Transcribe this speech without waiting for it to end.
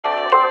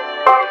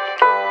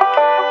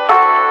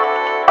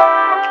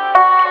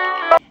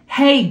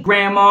Hey,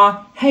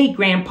 Grandma. Hey,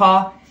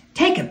 Grandpa.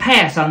 Take a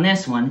pass on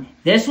this one.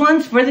 This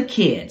one's for the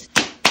kids.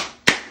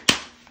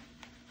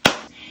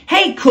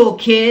 Hey, cool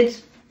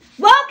kids.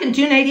 Welcome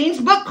to Nadienne's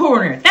Book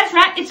Corner. That's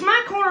right, it's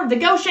my corner of the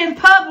Goshen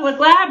Public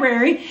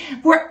Library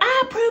where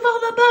I approve all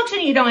the books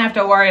and you don't have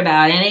to worry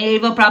about any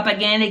evil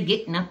propaganda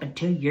getting up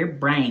into your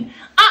brain.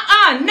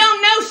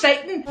 No,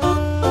 Satan.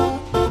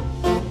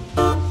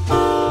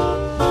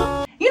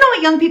 You know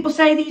what young people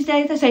say these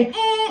days? They say,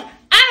 I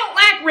don't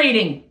like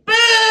reading. Boo!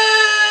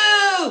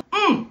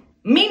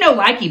 Me no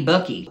likey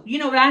bookie. You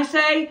know what I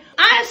say?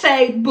 I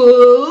say,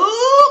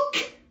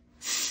 book.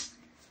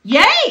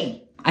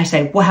 Yay! I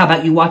say, well, how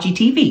about you watchy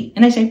TV?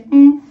 And they say,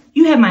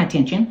 you have my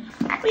attention.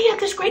 We have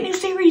this great new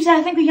series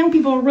I think the young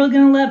people are really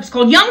going to love. It's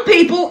called Young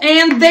People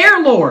and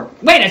Their Lord.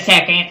 Wait a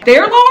second.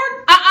 Their Lord?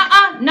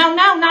 No,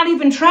 not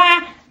even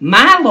try.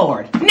 My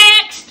Lord.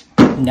 Next!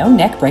 No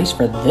neck brace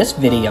for this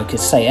video,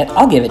 Cassette.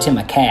 I'll give it to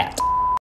my cat.